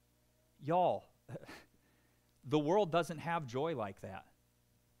 Y'all, the world doesn't have joy like that.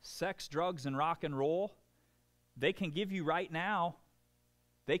 Sex, drugs, and rock and roll, they can give you right now.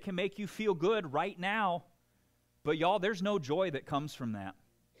 They can make you feel good right now. But y'all, there's no joy that comes from that.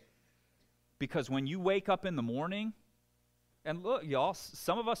 Because when you wake up in the morning, and look, y'all,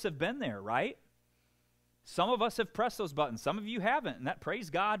 some of us have been there, right? Some of us have pressed those buttons. Some of you haven't, and praise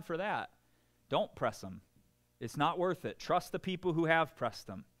God for that. Don't press them. It's not worth it. Trust the people who have pressed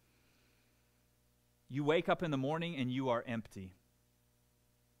them. You wake up in the morning and you are empty.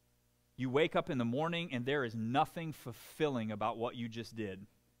 You wake up in the morning and there is nothing fulfilling about what you just did.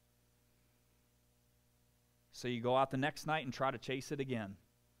 So you go out the next night and try to chase it again.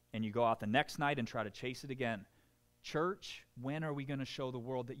 And you go out the next night and try to chase it again. Church, when are we going to show the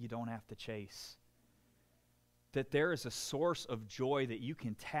world that you don't have to chase? That there is a source of joy that you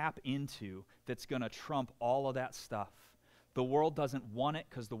can tap into that's going to trump all of that stuff. The world doesn't want it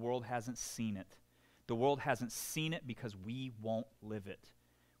because the world hasn't seen it. The world hasn't seen it because we won't live it.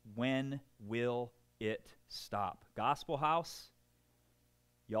 When will it stop? Gospel House,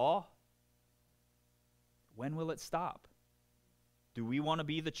 y'all, when will it stop? Do we want to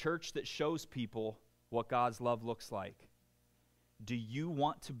be the church that shows people what God's love looks like? Do you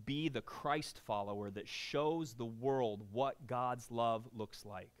want to be the Christ follower that shows the world what God's love looks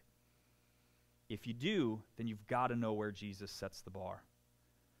like? If you do, then you've got to know where Jesus sets the bar.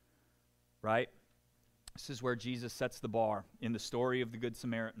 Right? This is where Jesus sets the bar in the story of the Good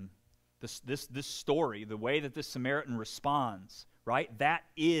Samaritan. This story, the way that this Samaritan responds, right? That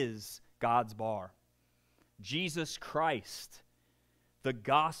is God's bar. Jesus Christ, the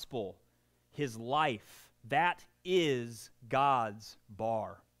gospel, his life, that is God's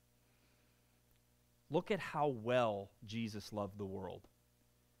bar. Look at how well Jesus loved the world.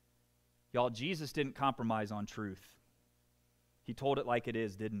 Y'all, Jesus didn't compromise on truth. He told it like it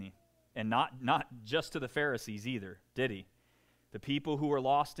is, didn't he? And not just to the Pharisees either, did he? The people who were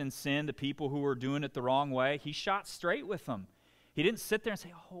lost in sin, the people who were doing it the wrong way, he shot straight with them. He didn't sit there and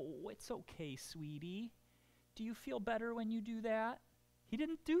say, "Oh, it's okay, sweetie. Do you feel better when you do that?" He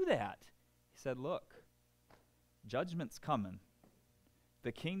didn't do that. He said, "Look, judgment's coming.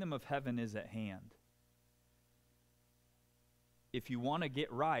 The kingdom of heaven is at hand. If you want to get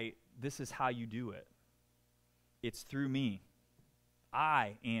right, this is how you do it. It's through me.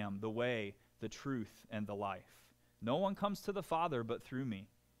 I am the way, the truth, and the life. No one comes to the Father but through me."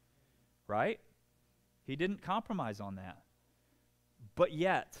 Right? He didn't compromise on that. But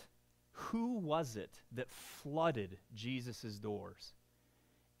yet, who was it that flooded Jesus' doors?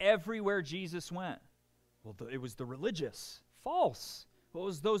 Everywhere Jesus went. Well, it was the religious. False. Well, it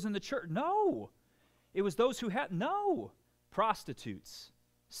was those in the church. No. It was those who had, no. Prostitutes,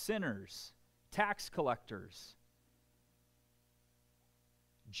 sinners, tax collectors.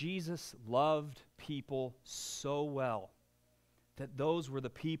 Jesus loved people so well that those were the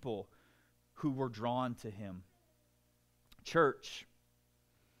people who were drawn to him. Church,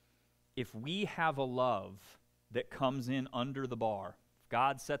 if we have a love that comes in under the bar, if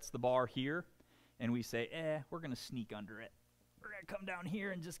God sets the bar here and we say, we're going to sneak under it. We're going to come down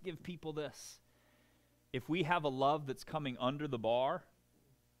here and just give people this. If we have a love that's coming under the bar,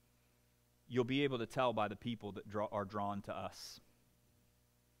 you'll be able to tell by the people that are drawn to us.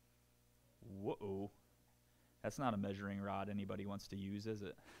 Whoa. That's not a measuring rod anybody wants to use, is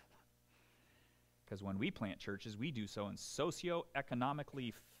it? Because when we plant churches, we do so in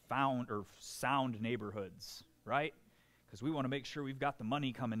socioeconomically sound neighborhoods, right? Because we want to make sure we've got the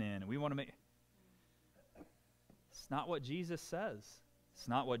money coming in, and we want to make... It's not what Jesus says. It's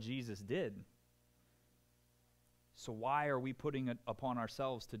not what Jesus did. So why are we putting it upon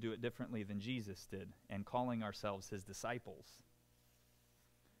ourselves to do it differently than Jesus did and calling ourselves his disciples?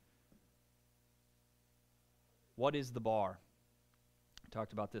 What is the bar? I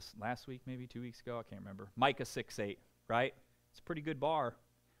talked about this last week, maybe 2 weeks ago. I can't remember. Micah 6:8, right? It's a pretty good bar.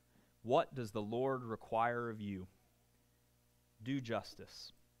 What does the Lord require of you? Do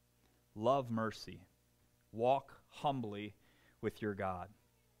justice. Love mercy. Walk humbly with your God.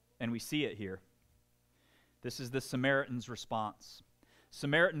 And we see it here. This is the Samaritan's response.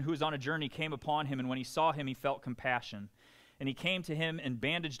 Samaritan who was on a journey came upon him, and when he saw him, he felt compassion. And he came to him and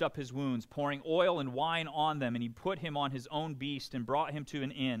bandaged up his wounds, pouring oil and wine on them, and he put him on his own beast and brought him to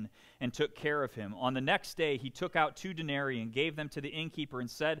an inn and took care of him. On the next day he took out 2 denarii and gave them to the innkeeper and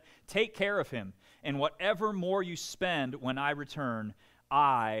said, "Take care of him, and whatever more you spend when I return,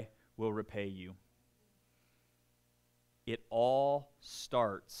 I will repay you." It all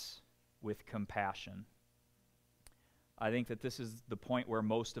starts with compassion. I think that this is the point where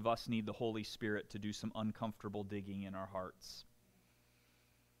most of us need the Holy Spirit to do some uncomfortable digging in our hearts.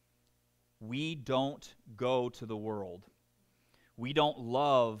 We don't go to the world. We don't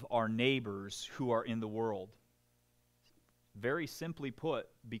love our neighbors who are in the world. Very simply put,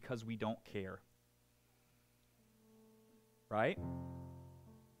 because we don't care. Right?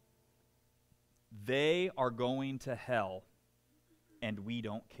 They are going to hell, and we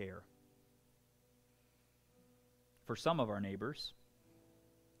don't care. For some of our neighbors,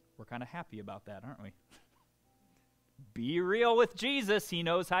 we're kind of happy about that, aren't we? Be real with Jesus. He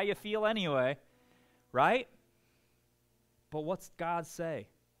knows how you feel anyway, right? But what's God say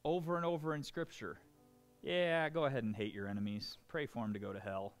over and over in Scripture? Yeah, go ahead and hate your enemies. Pray for them to go to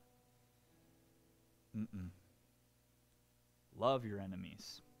hell. Love your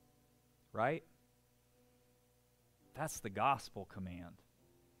enemies, right? That's the gospel command.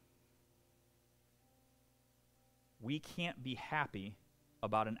 We can't be happy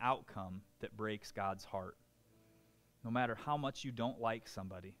about an outcome that breaks God's heart, no matter how much you don't like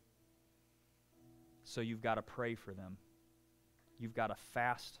somebody. So you've got to pray for them. You've got to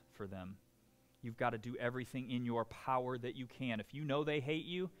fast for them. You've got to do everything in your power that you can. If you know they hate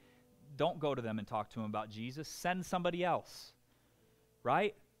you, don't go to them and talk to them about Jesus. Send somebody else,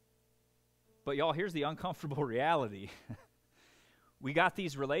 right? But y'all, here's the uncomfortable reality. We got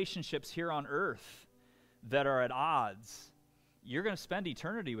these relationships here on earth that are at odds. You're going to spend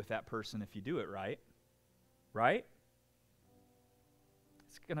eternity with that person if you do it right. Right?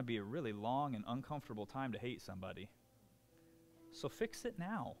 It's going to be a really long and uncomfortable time to hate somebody. So fix it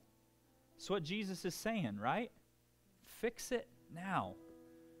now. That's what Jesus is saying, right? Fix it now.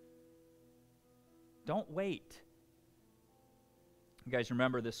 Don't wait. You guys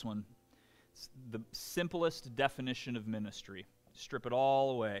remember this one? It's the simplest definition of ministry. Strip it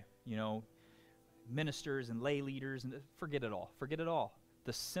all away. You know, ministers and lay leaders, and forget it all. Forget it all.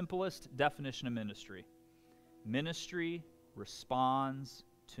 The simplest definition of ministry. Ministry responds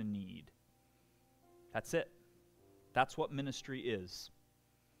to need. That's it. That's what ministry is.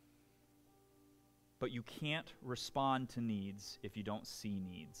 But you can't respond to needs if you don't see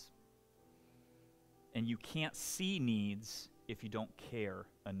needs. And you can't see needs if you don't care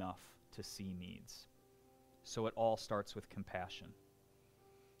enough to see needs. So it all starts with compassion.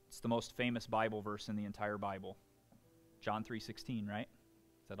 It's the most famous Bible verse in the entire Bible. John 3:16, right?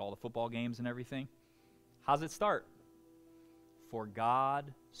 Is that all the football games and everything? How's it start? For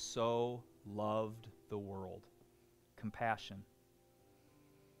God so loved the world. Compassion.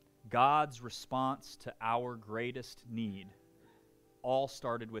 God's response to our greatest need all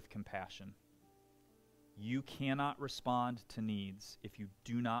started with compassion. You cannot respond to needs if you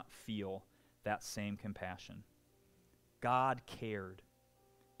do not feel that same compassion. God cared,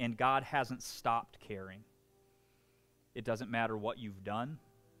 and God hasn't stopped caring. It doesn't matter what you've done.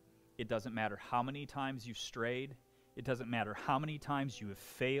 It doesn't matter how many times you've strayed. It doesn't matter how many times you have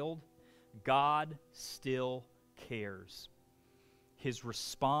failed. God still cares. His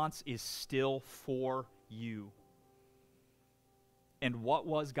response is still for you. And what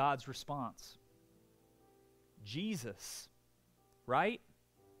was God's response? Jesus, right?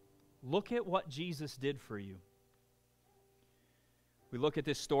 Look at what Jesus did for you. We look at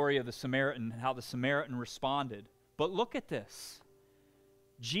this story of the Samaritan and how the Samaritan responded. But look at this.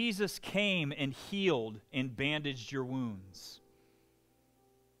 Jesus came and healed and bandaged your wounds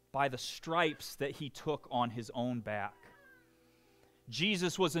by the stripes that he took on his own back.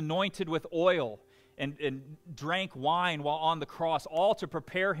 Jesus was anointed with oil and drank wine while on the cross, all to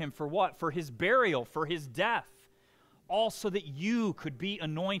prepare him for what? For his burial, for his death. All so that you could be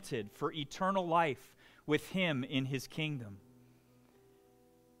anointed for eternal life with him in his kingdom.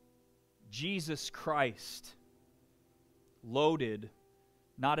 Jesus Christ loaded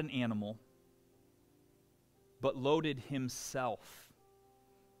not an animal, but loaded himself,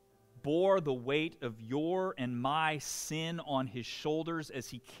 bore the weight of your and my sin on his shoulders as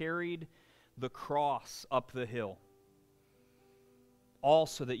he carried the cross up the hill, all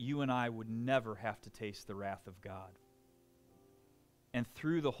so that you and I would never have to taste the wrath of God. And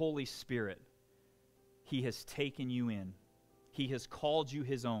through the Holy Spirit, he has taken you in. He has called you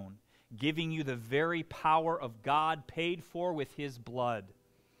his own, giving you the very power of God paid for with his blood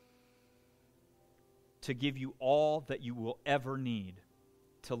to give you all that you will ever need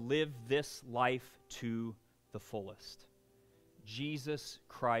to live this life to the fullest. Jesus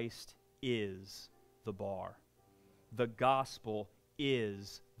Christ is the bar. The gospel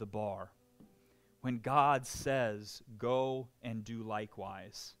is the bar. When God says, go and do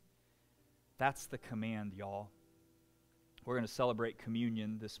likewise, that's the command, y'all. We're going to celebrate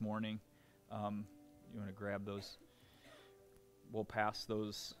communion this morning. You want to grab those? We'll pass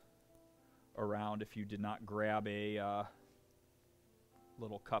those around if you did not grab a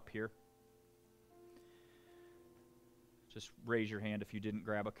little cup here. Just raise your hand if you didn't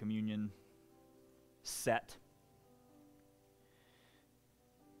grab a communion set.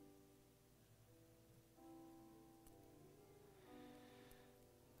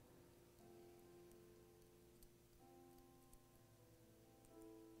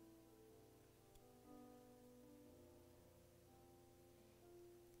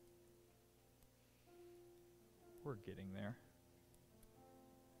 We're getting there.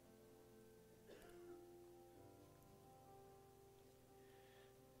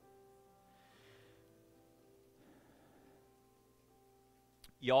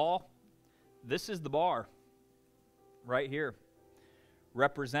 Y'all, this is the bar right here,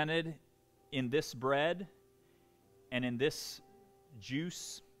 represented in this bread and in this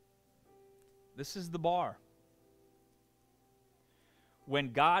juice. This is the bar.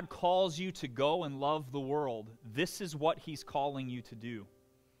 When God calls you to go and love the world, this is what he's calling you to do.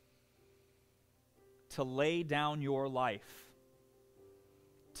 To lay down your life.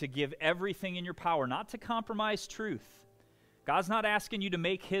 To give everything in your power, not to compromise truth. God's not asking you to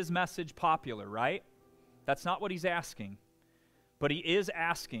make his message popular, right? That's not what he's asking. But he is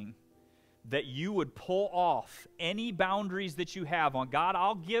asking that you would pull off any boundaries that you have on God.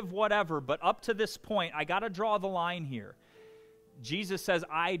 I'll give whatever, but up to this point, I got to draw the line here. Jesus says,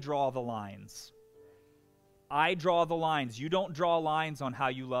 I draw the lines. I draw the lines. You don't draw lines on how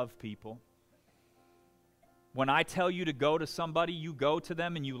you love people. When I tell you to go to somebody, you go to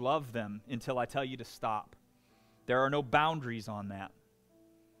them and you love them until I tell you to stop. There are no boundaries on that.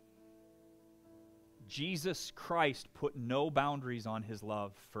 Jesus Christ put no boundaries on his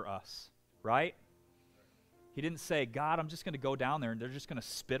love for us, right? He didn't say, God, I'm just going to go down there and they're just going to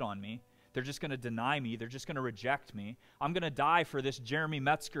spit on me. They're just going to deny me. They're just going to reject me. I'm going to die for this Jeremy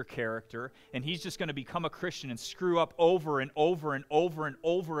Metzger character, and he's just going to become a Christian and screw up over and over and over and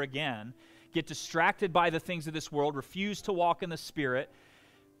over again, get distracted by the things of this world, refuse to walk in the Spirit.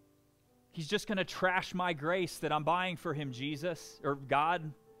 He's just going to trash my grace that I'm buying for him, Jesus, or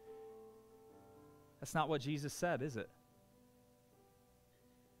God. That's not what Jesus said, is it?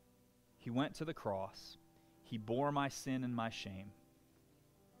 He went to the cross. He bore my sin and my shame.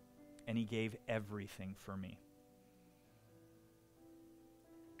 And he gave everything for me.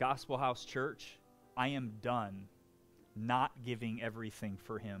 Gospel House Church, I am done not giving everything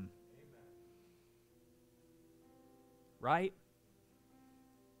for him. Amen. Right?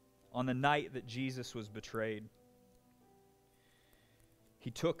 On the night that Jesus was betrayed,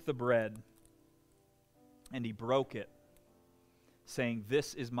 he took the bread and he broke it, saying,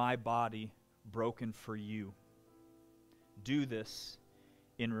 "This is my body broken for you. Do this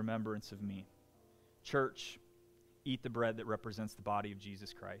in remembrance of me." Church, eat the bread that represents the body of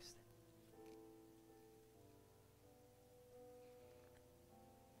Jesus Christ.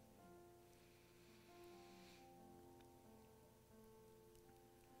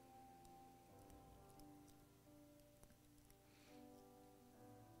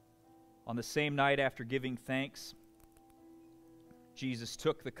 On the same night after giving thanks, Jesus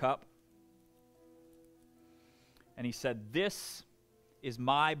took the cup and he said, "This is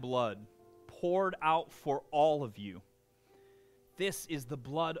my blood poured out for all of you. This is the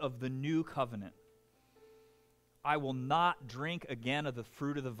blood of the new covenant. I will not drink again of the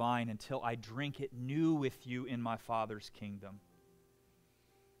fruit of the vine until I drink it new with you in my Father's kingdom."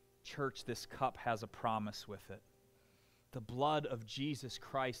 Church, this cup has a promise with it. The blood of Jesus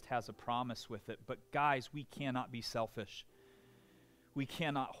Christ has a promise with it. But guys, we cannot be selfish. We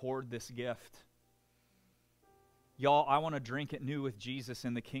cannot hoard this gift. Y'all, I want to drink it new with Jesus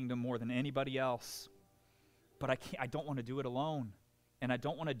in the kingdom more than anybody else. But I don't want to do it alone. And I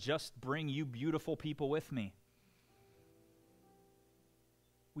don't want to just bring you beautiful people with me.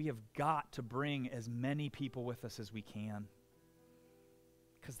 We have got to bring as many people with us as we can.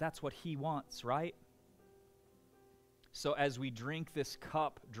 Because that's what He wants, right? So as we drink this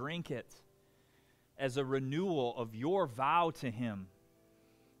cup, drink it as a renewal of your vow to Him,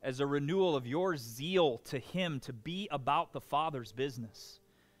 as a renewal of your zeal to Him to be about the Father's business,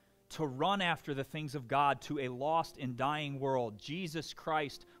 to run after the things of God to a lost and dying world. Jesus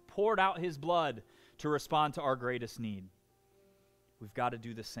Christ poured out His blood to respond to our greatest need. We've got to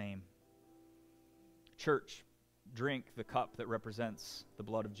do the same. Church, drink the cup that represents the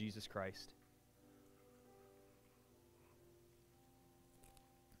blood of Jesus Christ.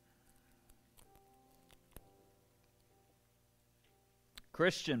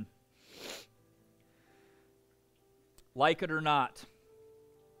 Christian, like it or not,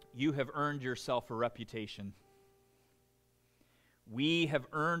 you have earned yourself a reputation. We have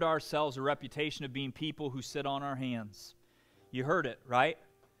earned ourselves a reputation of being people who sit on our hands. You heard it, right?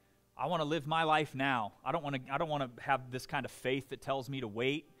 I want to live my life now. I don't want to have this kind of faith that tells me to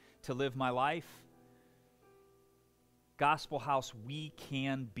wait to live my life. Gospel House, we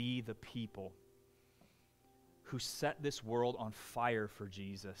can be the people who set this world on fire for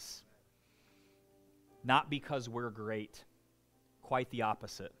Jesus. Not because we're great. Quite the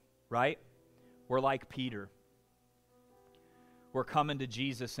opposite, right? We're like Peter. We're coming to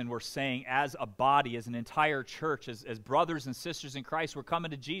Jesus and we're saying, as a body, as an entire church, as brothers and sisters in Christ, we're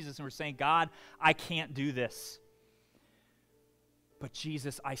coming to Jesus and we're saying, God, I can't do this. But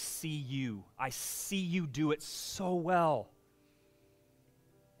Jesus, I see you. I see you do it so well.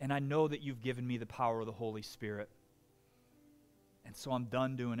 And I know that you've given me the power of the Holy Spirit. And so I'm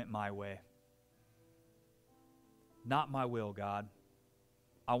done doing it my way. Not my will, God.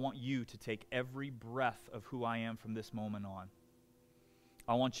 I want you to take every breath of who I am from this moment on.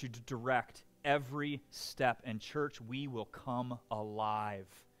 I want you to direct every step. And church, we will come alive.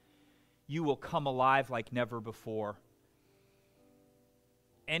 You will come alive like never before.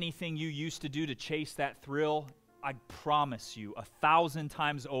 Anything you used to do to chase that thrill, I promise you, 1,000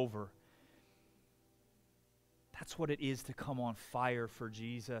 times over, that's what it is to come on fire for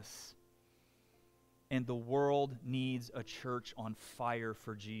Jesus. And the world needs a church on fire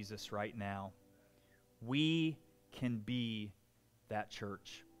for Jesus right now. We can be that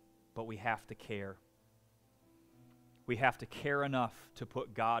church, but we have to care. We have to care enough to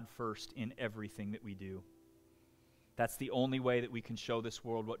put God first in everything that we do. That's the only way that we can show this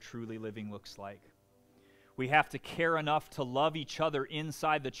world what truly living looks like. We have to care enough to love each other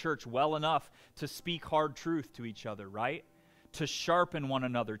inside the church well enough to speak hard truth to each other, right? To sharpen one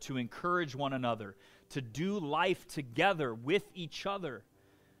another, to encourage one another, to do life together with each other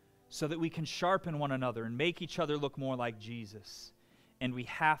so that we can sharpen one another and make each other look more like Jesus. And we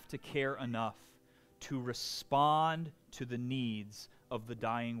have to care enough to respond to the needs of the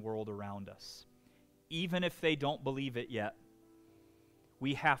dying world around us. Even if they don't believe it yet,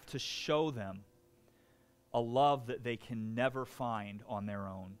 we have to show them a love that they can never find on their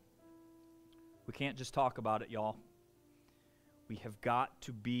own. We can't just talk about it, y'all. We have got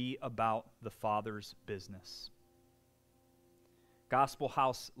to be about the Father's business. Gospel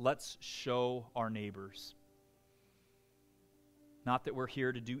House, let's show our neighbors. Not that we're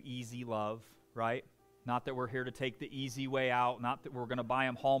here to do easy love, right? Not that we're here to take the easy way out. Not that we're going to buy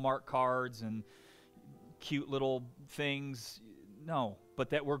them Hallmark cards and cute little things. No,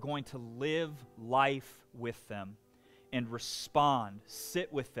 but that we're going to live life with them and respond,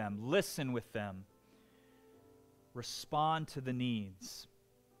 sit with them, listen with them, respond to the needs.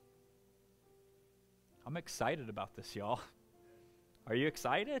 I'm excited about this, y'all. Are you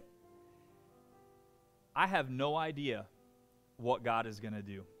excited? I have no idea what God is going to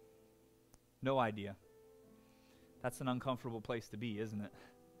do. No idea. That's an uncomfortable place to be, isn't it?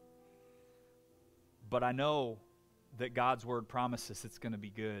 But I know that God's word promises it's going to be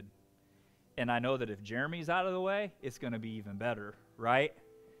good. And I know that if Jeremy's out of the way, it's going to be even better, right?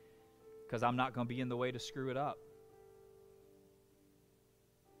 Because I'm not going to be in the way to screw it up.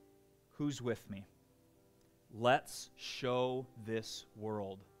 Who's with me? Let's show this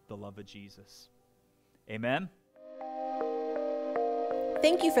world the love of Jesus. Amen?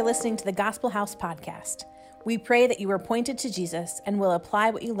 Thank you for listening to the Gospel House podcast. We pray that you were pointed to Jesus and will apply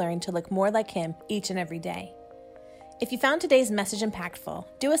what you learned to look more like Him each and every day. If you found today's message impactful,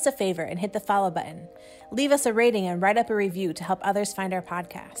 do us a favor and hit the follow button. Leave us a rating and write up a review to help others find our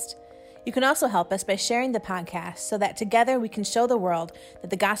podcast. You can also help us by sharing the podcast so that together we can show the world that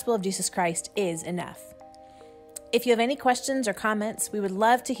the gospel of Jesus Christ is enough. If you have any questions or comments, we would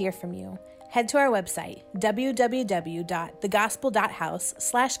love to hear from you. Head to our website,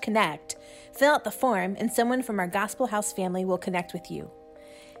 www.thegospel.house/connect, fill out the form, and someone from our Gospel House family will connect with you.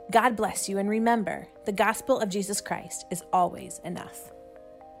 God bless you, and remember, the gospel of Jesus Christ is always enough.